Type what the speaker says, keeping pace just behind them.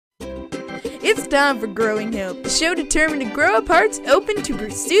It's time for Growing Hope, the show determined to grow up hearts open to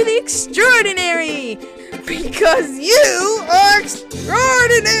pursue the extraordinary. Because you are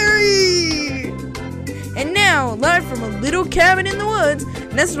extraordinary! And now, live from a little cabin in the woods,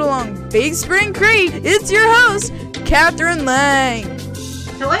 nestled along Big Spring Creek, it's your host, Kathryn Lang.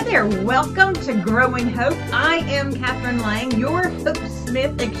 Hello there, welcome to Growing Hope. I am Kathryn Lang, your Hope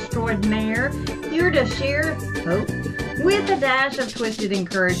Smith extraordinaire, here to share hope with a dash of twisted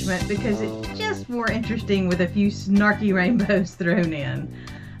encouragement because it's just more interesting with a few snarky rainbows thrown in.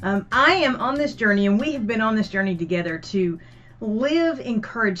 I am on this journey, and we have been on this journey together to live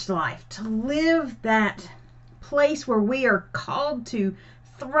encouraged life, to live that place where we are called to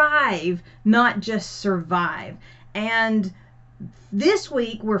thrive, not just survive. And this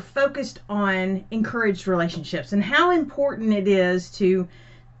week we're focused on encouraged relationships and how important it is to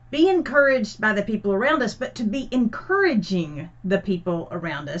be encouraged by the people around us, but to be encouraging the people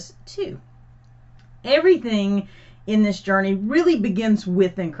around us too. Everything in this journey really begins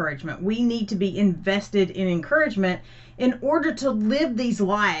with encouragement. We need to be invested in encouragement in order to live these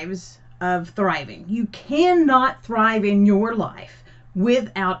lives of thriving. You cannot thrive in your life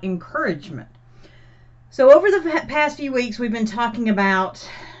without encouragement. So over the past few weeks, we've been talking about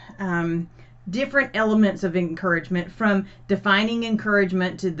different elements of encouragement, from defining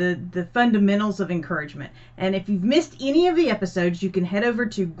encouragement to the fundamentals of encouragement. And if you've missed any of the episodes, you can head over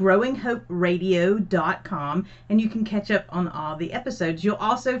to growinghoperadio.com and you can catch up on all the episodes. You'll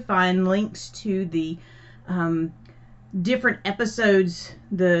also find links to the different episodes,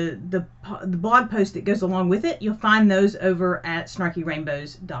 the blog post that goes along with it. You'll find those over at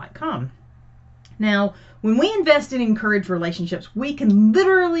snarkyrainbows.com. Now, when we invest in encouraged relationships, we can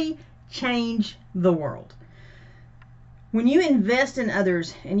literally change the world. When you invest in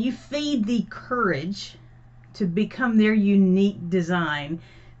others and you feed the courage to become their unique design,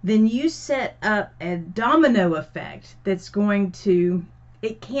 then you set up a domino effect that's going to,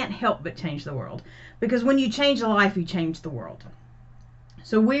 it can't help but change the world. Because when you change a life, you change the world.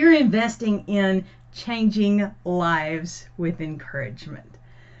 So we're investing in changing lives with encouragement.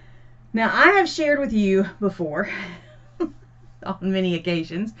 Now, I have shared with you before, on many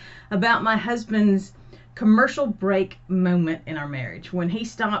occasions, about my husband's commercial break moment in our marriage. When he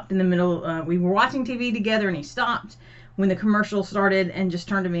stopped in the middle, we were watching TV together, and he stopped when the commercial started and just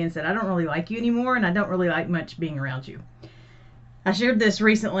turned to me and said, "I don't really like you anymore, and I don't really like much being around you." I shared this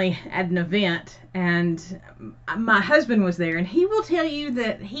recently at an event, and my husband was there, and he will tell you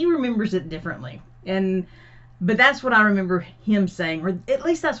that he remembers it differently. But that's what I remember him saying, or at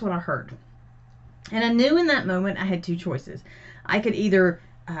least that's what I heard. And I knew in that moment I had two choices. I could either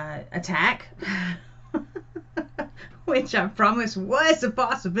attack, which I promise was a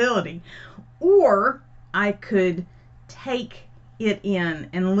possibility, or I could take it in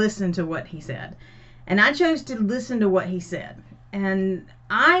and listen to what he said. And I chose to listen to what he said. And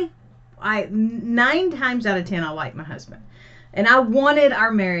I 9 times out of 10, I like my husband. And I wanted our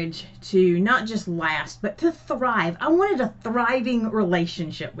marriage to not just last, but to thrive. I wanted a thriving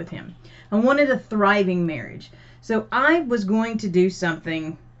relationship with him. I wanted a thriving marriage. So I was going to do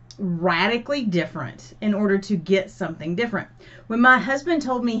something radically different in order to get something different. When my husband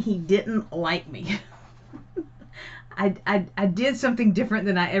told me he didn't like me, I did something different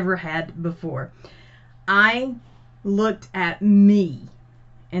than I ever had before. I looked at me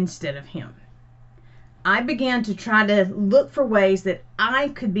instead of him. I began to try to look for ways that I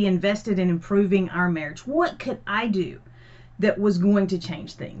could be invested in improving our marriage. What could I do that was going to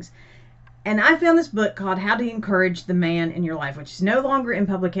change things? And I found this book called How to Encourage the Man in Your Life, which is no longer in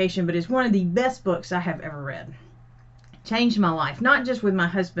publication, but is one of the best books I have ever read. It changed my life, not just with my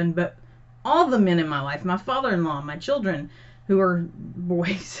husband, but all the men in my life, my father-in-law, my children who are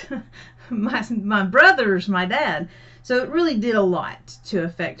boys, my brothers, my dad. So it really did a lot to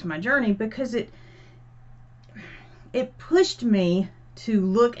affect my journey because it pushed me to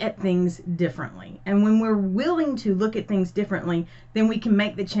look at things differently. And when we're willing to look at things differently, then we can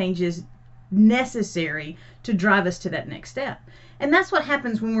make the changes necessary to drive us to that next step. And that's what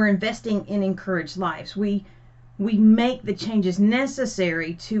happens when we're investing in encouraged lives. We make the changes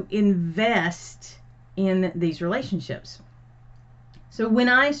necessary to invest in these relationships. So when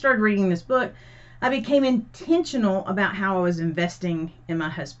I started reading this book, I became intentional about how I was investing in my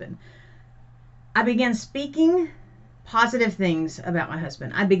husband. I began speaking positive things about my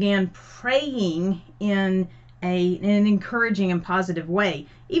husband. I began praying in an encouraging and positive way,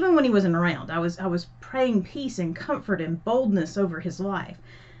 even when he wasn't around. I was praying peace and comfort and boldness over his life.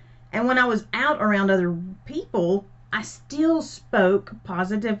 And when I was out around other people, I still spoke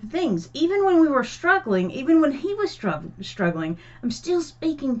positive things. Even when we were struggling, even when he was struggling, I'm still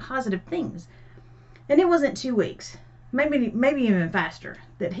speaking positive things. And it wasn't 2 weeks, maybe even faster,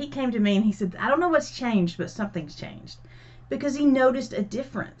 that he came to me and he said, I don't know what's changed, but something's changed. Because he noticed a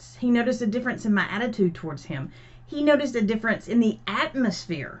difference. He noticed a difference in my attitude towards him. He noticed a difference in the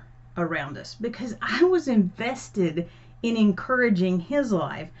atmosphere around us because I was invested in encouraging his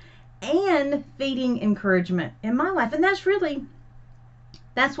life and feeding encouragement in my life. And that's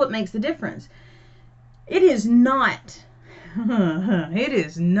what makes the difference. It is not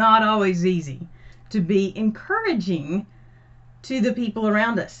always easy to be encouraging to the people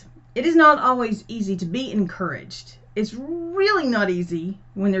around us. It is not always easy to be encouraged. It's really not easy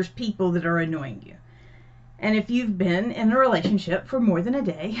when there's people that are annoying you. And if you've been in a relationship for more than a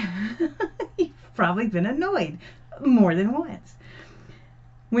day, you've probably been annoyed more than once.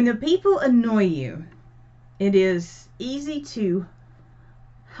 When the people annoy you, it is easy to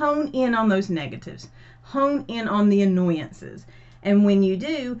hone in on those negatives, hone in on the annoyances. And when you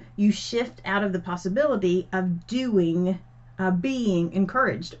do, you shift out of the possibility of being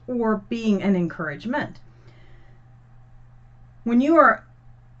encouraged or being an encouragement. When you are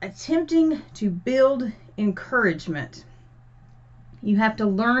attempting to build encouragement, you have to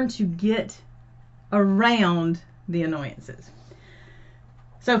learn to get around the annoyances.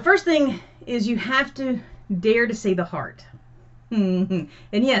 So first thing is you have to dare to see the heart. And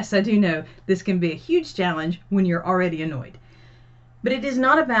yes, I do know this can be a huge challenge when you're already annoyed. But it is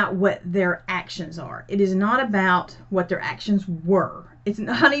not about what their actions are. It is not about what their actions were. It's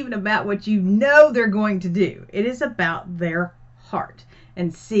not even about what you know they're going to do. It is about their heart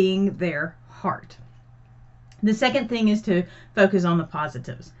and seeing their heart. The second thing is to focus on the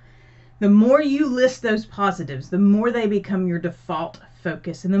positives. The more you list those positives, the more they become your default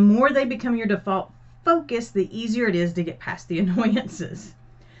focus. And the more they become your default focus, the easier it is to get past the annoyances.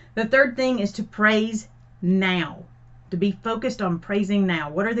 The third thing is to praise now. To be focused on praising now.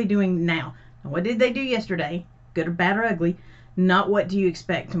 What are they doing now? What did they do yesterday? Good or bad or ugly. Not what do you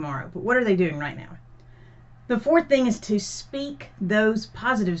expect tomorrow, but what are they doing right now? The fourth thing is to speak those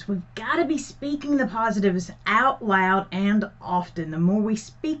positives. We've got to be speaking the positives out loud and often. The more we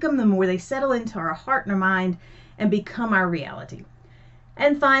speak them, the more they settle into our heart and our mind and become our reality.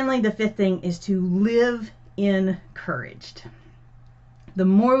 And finally, the fifth thing is to live encouraged. The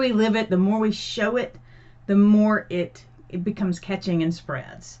more we live it, the more we show it, the more it becomes catching and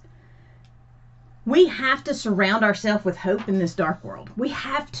spreads. We have to surround ourselves with hope in this dark world. We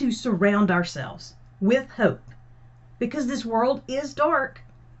have to surround ourselves with hope because this world is dark.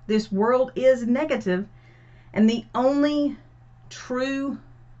 This world is negative, and the only true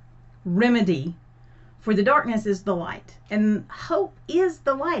remedy for the darkness is the light. And hope is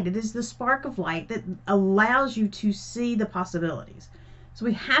the light. It is the spark of light that allows you to see the possibilities. So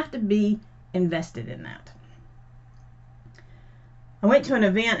we have to be invested in that. I went to an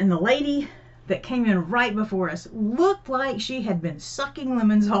event and the lady that came in right before us looked like she had been sucking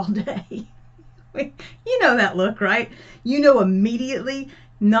lemons all day. You know that look, right? You know immediately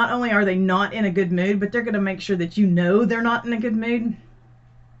not only are they not in a good mood, but they're going to make sure that you know they're not in a good mood.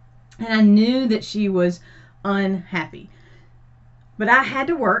 And I knew that she was unhappy. But I had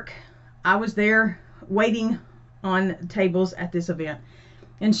to work. I was there waiting on tables at this event.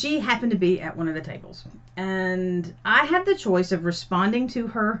 And she happened to be at one of the tables. And I had the choice of responding to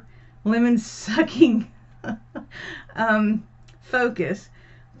her lemon sucking focus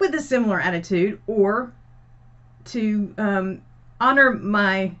with a similar attitude, or to honor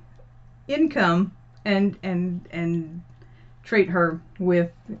my income and treat her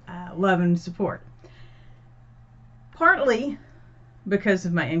with love and support. Partly because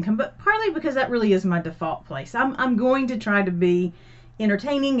of my income, but partly because that really is my default place. I'm going to try to be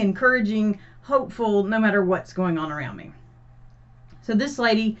entertaining, encouraging, hopeful, no matter what's going on around me. So this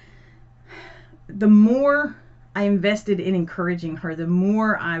lady, the more I invested in encouraging her, the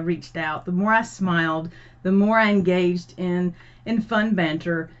more I reached out, the more I smiled, the more I engaged in fun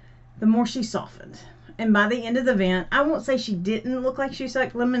banter, the more she softened. And by the end of the event, I won't say she didn't look like she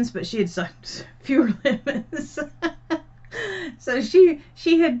sucked lemons, but she had sucked fewer lemons. So she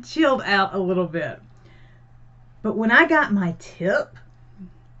had chilled out a little bit. But when I got my tip,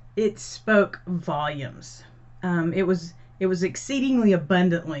 it spoke volumes. It was exceedingly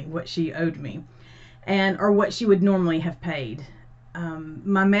abundantly what she owed me, or what she would normally have paid.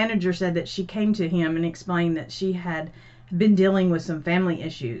 My manager said that she came to him and explained that she had been dealing with some family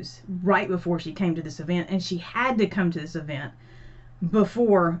issues right before she came to this event, and she had to come to this event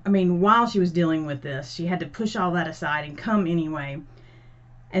while she was dealing with this. She had to push all that aside and come anyway.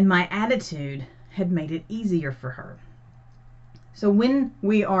 And my attitude had made it easier for her. So when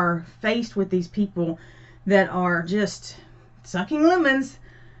we are faced with these people that are just sucking lemons,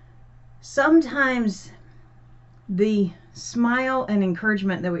 sometimes the smile and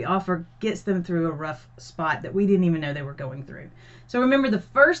encouragement that we offer gets them through a rough spot that we didn't even know they were going through. So remember, the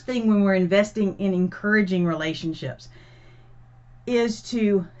first thing when we're investing in encouraging relationships is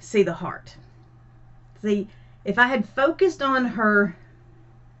to see the heart. See, if I had focused on her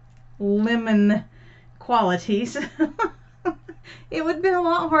lemon qualities, it would have been a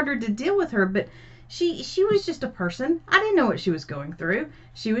lot harder to deal with her, but she was just a person. I didn't know what she was going through.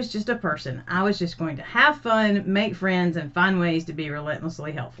 She was just a person. I was just going to have fun, make friends, and find ways to be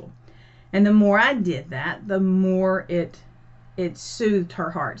relentlessly helpful. And the more I did that, the more it soothed her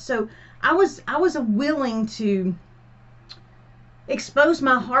heart. So I was willing to expose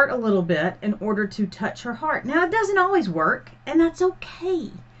my heart a little bit in order to touch her heart. Now, it doesn't always work, and that's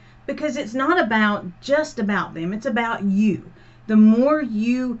okay, because it's not just about them. It's about you. The more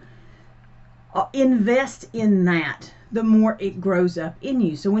you invest in that, the more it grows up in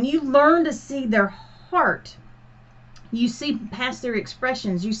you. So when you learn to see their heart, you see past their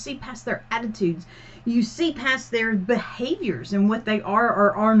expressions, you see past their attitudes, you see past their behaviors and what they are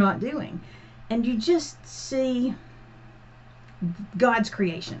or are not doing, and you just see God's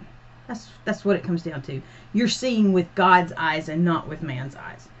creation. That's what it comes down to. You're seeing with God's eyes and not with man's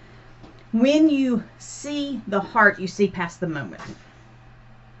eyes. When you see the heart, you see past the moment.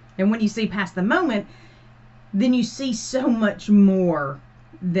 And when you see past the moment, then you see so much more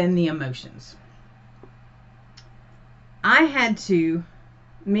than the emotions. I had to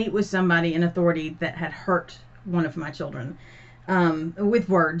meet with somebody in authority that had hurt one of my children with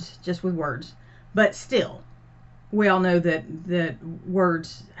words, just with words. But still, we all know that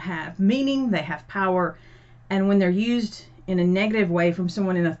words have meaning, they have power, and when they're used in a negative way from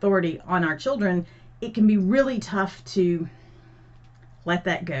someone in authority on our children, it can be really tough to let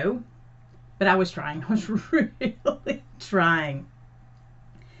that go. But I was trying. I was really trying.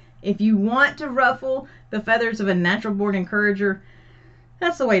 If you want to ruffle the feathers of a natural born encourager,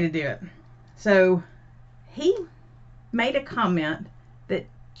 that's the way to do it. So he made a comment that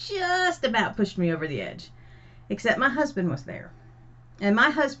just about pushed me over the edge, except my husband was there. And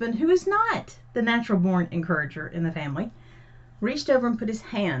my husband, who is not the natural born encourager in the family, reached over and put his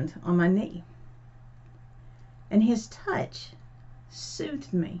hand on my knee. And his touch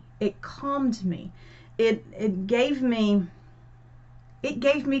soothed me. It calmed me. It gave me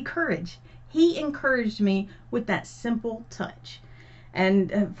courage. He encouraged me with that simple touch.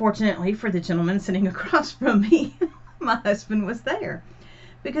 And fortunately for the gentleman sitting across from me, my husband was there.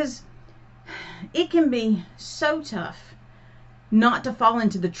 Because it can be so tough not to fall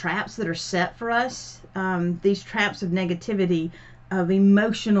into the traps that are set for us, these traps of negativity, of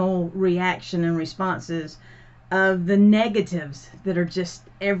emotional reaction and responses, of the negatives that are just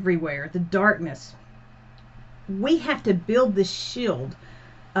everywhere, the darkness. We have to build this shield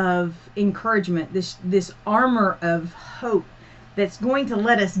of encouragement, this armor of hope that's going to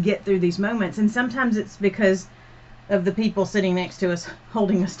let us get through these moments. And sometimes it's because of the people sitting next to us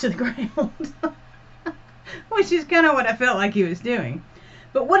holding us to the ground, which is kind of what I felt like he was doing.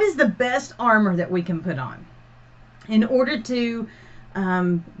 But what is the best armor that we can put on in order to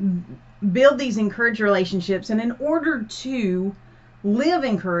build these encouraged relationships, and in order to live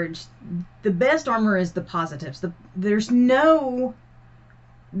encouraged? The best armor is the positives. There's no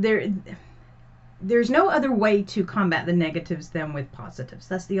other way to combat the negatives than with positives.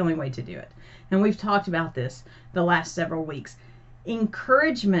 That's the only way to do it. And we've talked about this the last several weeks.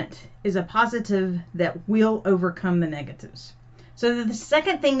 Encouragement is a positive that will overcome the negatives. So the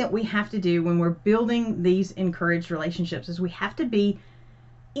second thing that we have to do when we're building these encouraged relationships is we have to be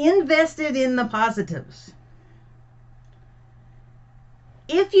invested in the positives.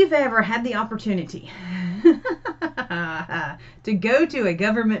 If you've ever had the opportunity to go to a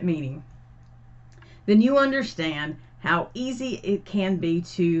government meeting, then you understand how easy it can be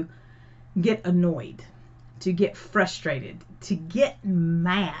to get annoyed, to get frustrated, to get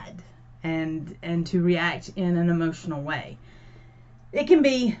mad, and to react in an emotional way. It can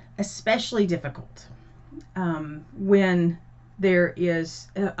be especially difficult when there is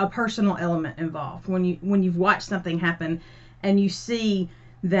a personal element involved. When you've watched something happen and you see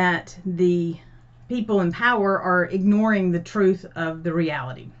that the people in power are ignoring the truth of the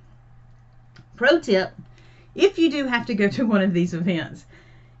reality. Pro tip: if you do have to go to one of these events,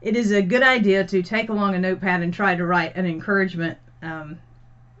 it is a good idea to take along a notepad and try to write an encouragement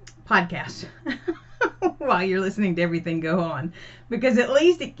podcast while you're listening to everything go on, because at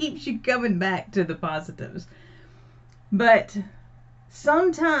least it keeps you coming back to the positives. But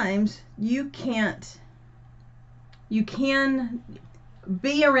sometimes you can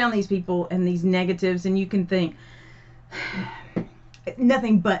be around these people and these negatives, and you can think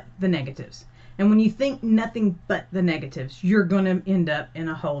nothing but the negatives. And when you think nothing but the negatives, you're going to end up in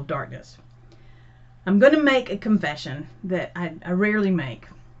a hole of darkness. I'm going to make a confession that I rarely make,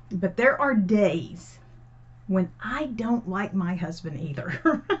 but there are days when I don't like my husband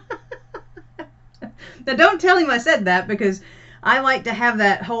either. Now, don't tell him I said that, because I like to have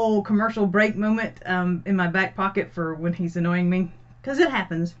that whole commercial break moment in my back pocket for when he's annoying me, because it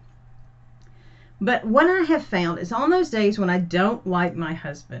happens. But what I have found is on those days when I don't like my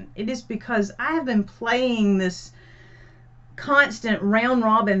husband, it is because I have been playing this constant round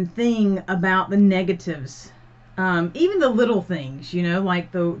robin thing about the negatives. Even the little things,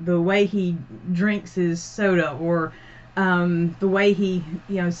 like the way he drinks his soda, or the way he,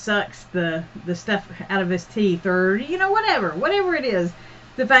 sucks the stuff out of his teeth, or, whatever it is.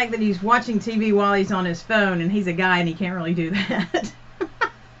 The fact that he's watching TV while he's on his phone, and he's a guy and he can't really do that.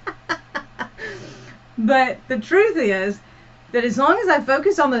 But the truth is that as long as I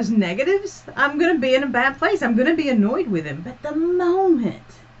focus on those negatives, I'm going to be in a bad place. I'm going to be annoyed with him. But the moment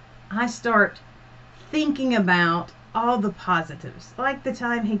I start thinking about all the positives, like the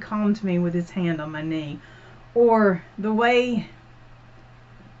time he calmed me with his hand on my knee, or the way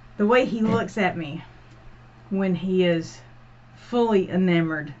he looks at me when he is fully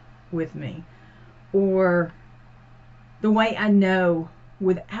enamored with me, or the way I know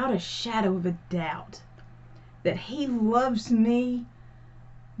without a shadow of a doubt that he loves me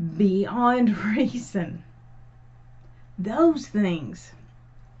beyond reason. Those things,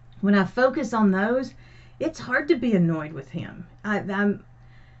 when I focus on those, it's hard to be annoyed with him.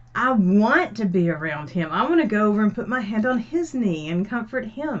 I want to be around him. I want to go over and put my hand on his knee and comfort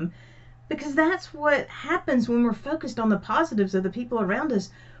him, because that's what happens when we're focused on the positives of the people around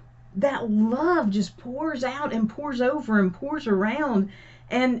us. That love just pours out and pours over and pours around,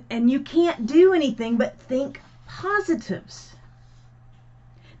 and you can't do anything but think positives.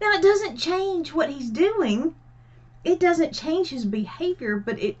 Now, it doesn't change what he's doing. It doesn't change his behavior,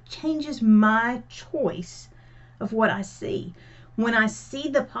 but it changes my choice of what I see. When I see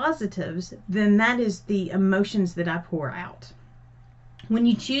the positives, then that is the emotions that I pour out. When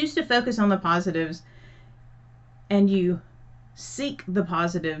you choose to focus on the positives and you seek the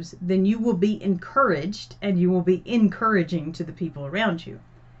positives, then you will be encouraged, and you will be encouraging to the people around you.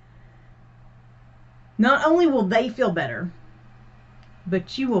 Not only will they feel better,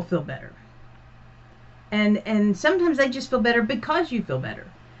 but you will feel better. And sometimes they just feel better because you feel better.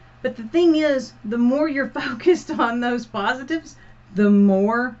 But the thing is, the more you're focused on those positives, the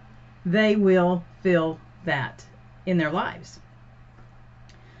more they will feel that in their lives.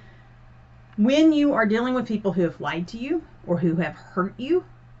 When you are dealing with people who have lied to you or who have hurt you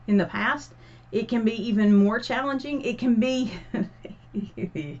in the past, it can be even more challenging. It can be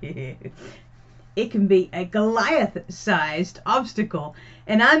a Goliath-sized obstacle.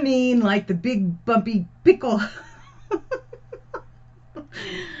 And I mean like the big bumpy pickle.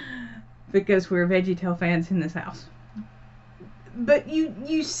 Because we're VeggieTale fans in this house. But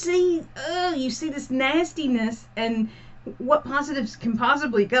you see this nastiness and what positives can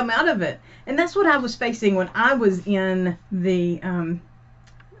possibly come out of it. And that's what I was facing when I was in the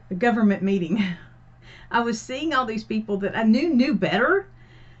government meeting. I was seeing all these people that I knew better,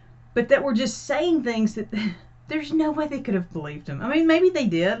 but that were just saying things that there's no way they could have believed them. I mean, maybe they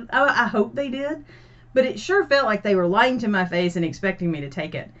did. I hope they did. But it sure felt like they were lying to my face and expecting me to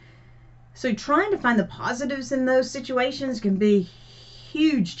take it. So trying to find the positives in those situations can be a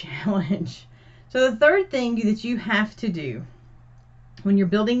huge challenge. So the third thing that you have to do when you're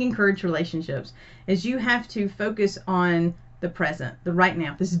building encouraged relationships is you have to focus on the present, the right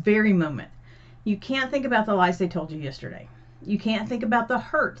now, this very moment. You can't think about the lies they told you yesterday. You can't think about the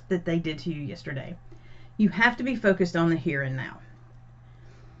hurt that they did to you yesterday. You have to be focused on the here and now.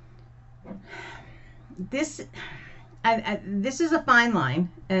 This is a fine line,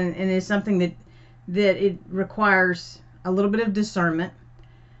 and is something that it requires a little bit of discernment,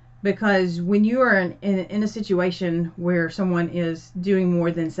 because when you are in a situation where someone is doing more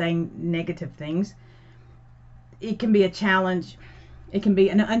than saying negative things, it can be a challenge. It can be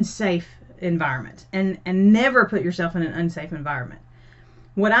an unsafe environment, and never put yourself in an unsafe environment.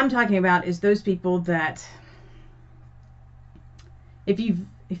 What I'm talking about is those people that, if you've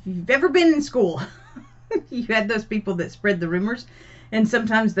ever been in school, you had those people that spread the rumors, and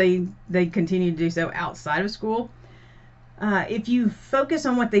sometimes they continue to do so outside of school. If you focus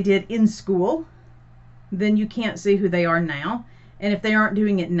on what they did in school, then you can't see who they are now. And if they aren't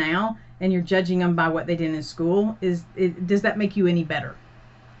doing it now, and you're judging them by what they did in school, does that make you any better?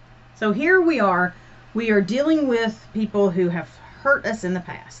 So here we are dealing with people who have hurt us in the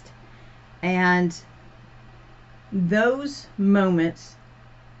past, and those moments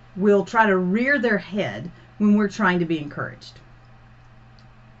will try to rear their head when we're trying to be encouraged.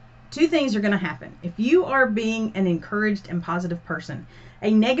 Two things are going to happen. If you are being an encouraged and positive person,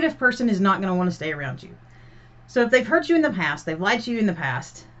 a negative person is not going to want to stay around you. So if they've hurt you in the past, they've lied to you in the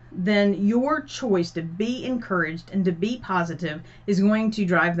past, then your choice to be encouraged and to be positive is going to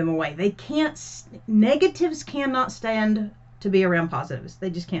drive them away. Negatives cannot stand to be around positives. They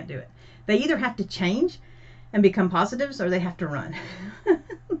just can't do it. They either have to change and become positives, or they have to run.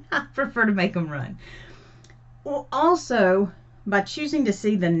 I prefer to make them run. Well, also, by choosing to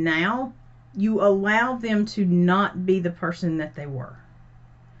see the now, you allow them to not be the person that they were.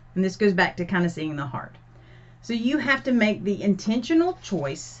 And this goes back to kind of seeing the heart. So you have to make the intentional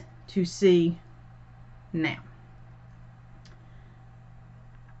choice to see now.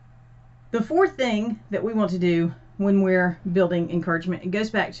 The fourth thing that we want to do when we're building encouragement, it goes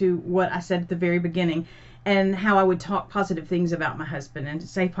back to what I said at the very beginning and how I would talk positive things about my husband and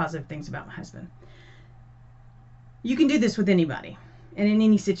say positive things about my husband. You can do this with anybody and in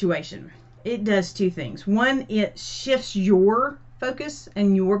any situation. It does two things. One, it shifts your focus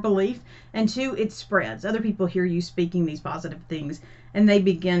and your belief, and two, it spreads. Other people hear you speaking these positive things and they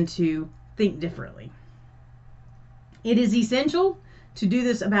begin to think differently. It is essential to do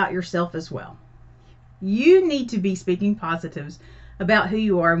this about yourself as well. You need to be speaking positives about who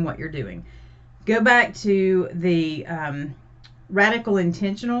you are and what you're doing. Go back to the Radical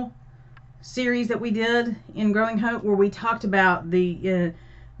Intentional series that we did in Growing Hope, where we talked about the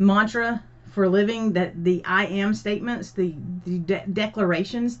mantra for living, that the I am statements, the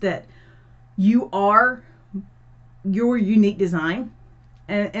declarations that you are your unique design.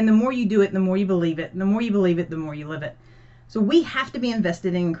 And the more you do it, the more you believe it. And the more you believe it, the more you live it. So we have to be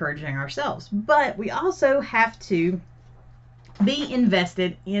invested in encouraging ourselves. But we also have to be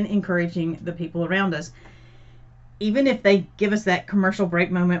invested in encouraging the people around us. Even if they give us that commercial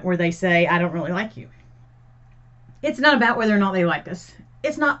break moment where they say, I don't really like you. It's not about whether or not they like us.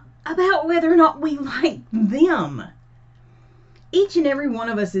 It's not about whether or not we like them. Each and every one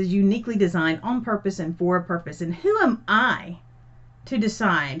of us is uniquely designed on purpose and for a purpose. And who am I to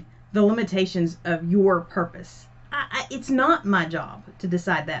decide the limitations of your purpose? It's not my job to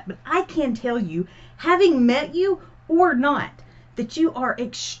decide that. But I can tell you, having met you or not, that you are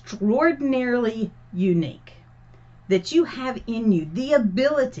extraordinarily unique. That you have in you the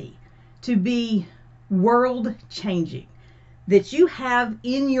ability to be world changing. That you have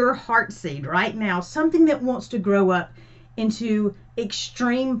in your heart seed right now something that wants to grow up into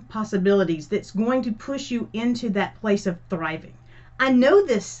extreme possibilities, that's going to push you into that place of thriving. I know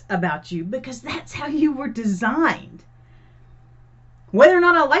this about you because that's how you were designed. Whether or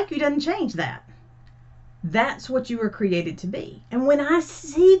not I like you doesn't change that. That's what you were created to be. And when I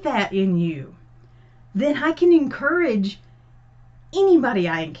see that in you, then I can encourage anybody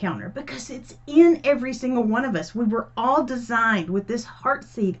I encounter, because it's in every single one of us. We were all designed with this heart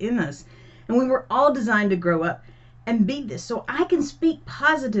seed in us, and we were all designed to grow up and be this. So I can speak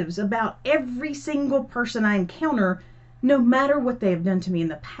positives about every single person I encounter, no matter what they have done to me in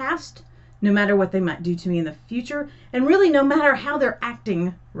the past, no matter what they might do to me in the future, and really no matter how they're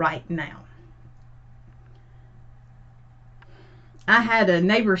acting right now. I had a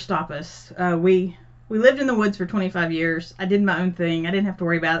neighbor stop us. We lived in the woods for 25 years. I did my own thing. I didn't have to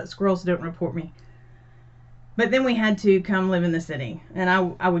worry about it. Squirrels don't report me. But then we had to come live in the city. And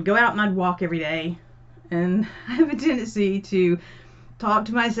I would go out and I'd walk every day. And I have a tendency to talk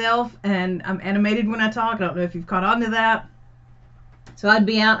to myself. And I'm animated when I talk. I don't know if you've caught on to that. So I'd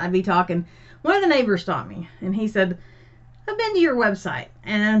be out. I'd be talking. One of the neighbors stopped me. And he said, I've been to your website.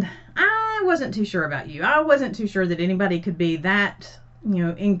 And I wasn't too sure about you. I wasn't too sure that anybody could be that,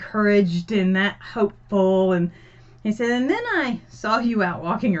 encouraged and that hopeful. And he said, and then I saw you out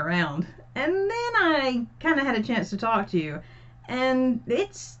walking around, and then I kind of had a chance to talk to you, and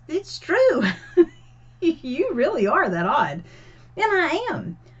it's true. You really are that odd. And I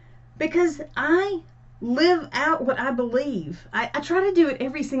am, because I live out what I believe. I try to do it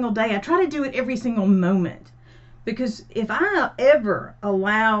every single day. I try to do it every single moment. Because if I ever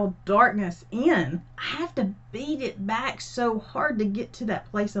allow darkness in, I have to beat it back so hard to get to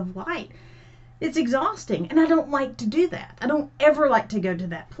that place of light. It's exhausting, and I don't like to do that. I don't ever like to go to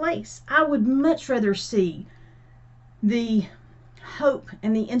that place. I would much rather see the hope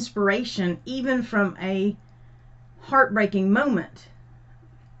and the inspiration, even from a heartbreaking moment.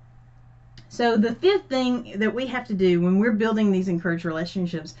 So the fifth thing that we have to do when we're building these encouraged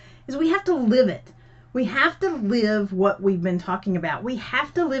relationships is we have to live it. We have to live what we've been talking about. We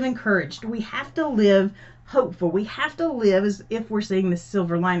have to live encouraged. We have to live hopeful. We have to live as if we're seeing the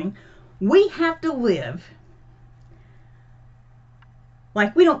silver lining. We have to live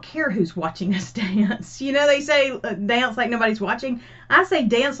like we don't care who's watching us dance. You know, they say dance like nobody's watching. I say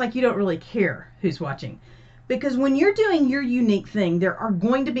dance like you don't really care who's watching. Because when you're doing your unique thing, there are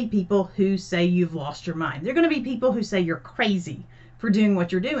going to be people who say you've lost your mind. There are going to be people who say you're crazy for doing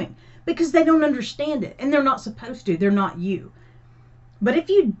what you're doing because they don't understand it and they're not supposed to. They're not you. But if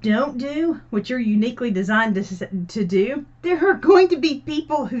you don't do what you're uniquely designed to do, there are going to be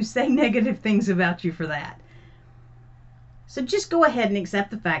people who say negative things about you for that. So just go ahead and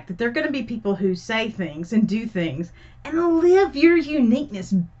accept the fact that there are going to be people who say things and do things and live your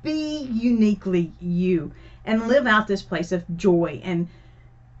uniqueness. Be uniquely you and live out this place of joy and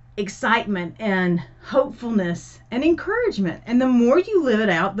excitement and hopefulness and encouragement. And the more you live it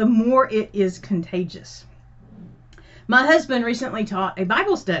out, the more it is contagious. My husband recently taught a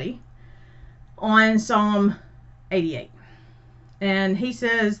Bible study on Psalm 88. And he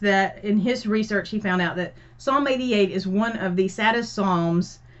says that in his research, he found out that Psalm 88 is one of the saddest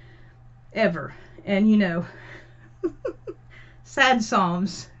psalms ever. And you know, sad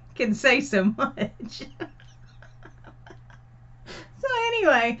psalms can say so much. So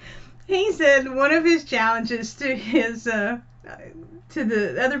anyway, he said one of his challenges to his to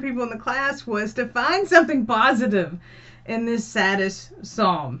the other people in the class was to find something positive in this saddest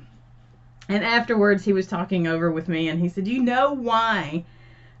psalm. And afterwards he was talking over with me and he said, you know why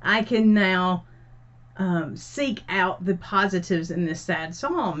I can now seek out the positives in this sad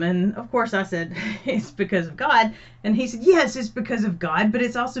psalm? And of course I said, it's because of God. And he said, yes, it's because of God, but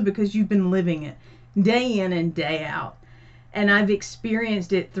it's also because you've been living it day in and day out. And I've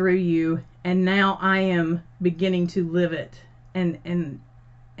experienced it through you, and now I am beginning to live it, and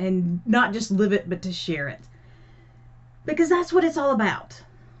not just live it, but to share it. Because that's what it's all about.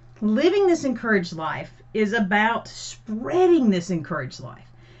 Living this encouraged life is about spreading this encouraged life.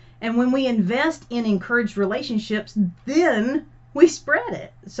 And when we invest in encouraged relationships, then we spread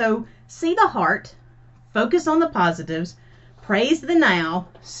it. So see the heart, focus on the positives, praise the now,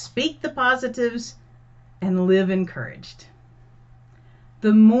 speak the positives, and live encouraged.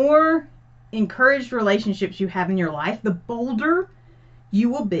 The more encouraged relationships you have in your life, the bolder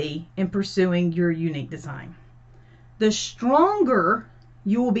you will be in pursuing your unique design. The stronger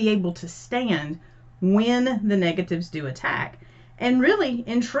you will be able to stand when the negatives do attack. And really,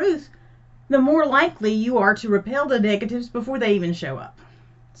 in truth, the more likely you are to repel the negatives before they even show up.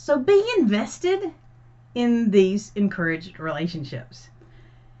 So be invested in these encouraged relationships.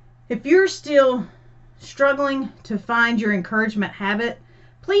 If you're still struggling to find your encouragement habit,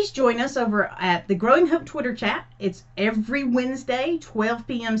 please join us over at the Growing Hope Twitter chat. It's every Wednesday, 12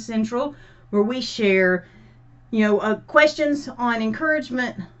 p.m. Central, where we share, questions on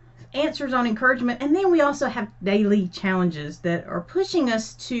encouragement, answers on encouragement, and then we also have daily challenges that are pushing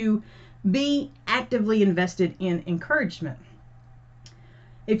us to be actively invested in encouragement.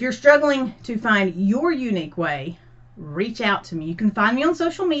 If you're struggling to find your unique way, reach out to me. You can find me on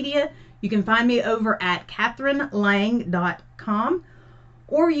social media. You can find me over at kathrynlang.com.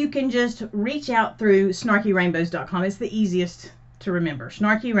 Or you can just reach out through snarkyrainbows.com. It's the easiest to remember,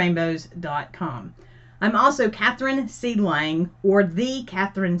 snarkyrainbows.com. I'm also Kathryn C. Lang, or the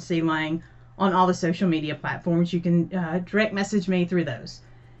Kathryn C. Lang, on all the social media platforms. You can direct message me through those.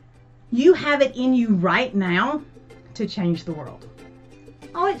 You have it in you right now to change the world.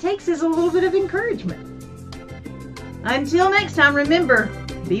 All it takes is a little bit of encouragement. Until next time, remember,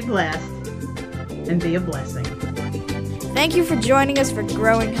 be blessed and be a blessing. Thank you for joining us for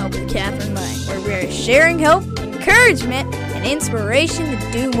Growing Hope with Kathryn Lang, where we are sharing hope, encouragement, and inspiration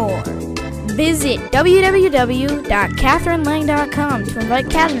to do more. Visit www.kathrynlang.com to invite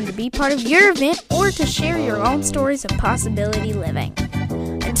Kathryn to be part of your event or to share your own stories of possibility living.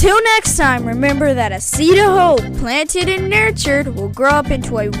 Until next time, remember that a seed of hope planted and nurtured will grow up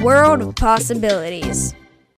into a world of possibilities.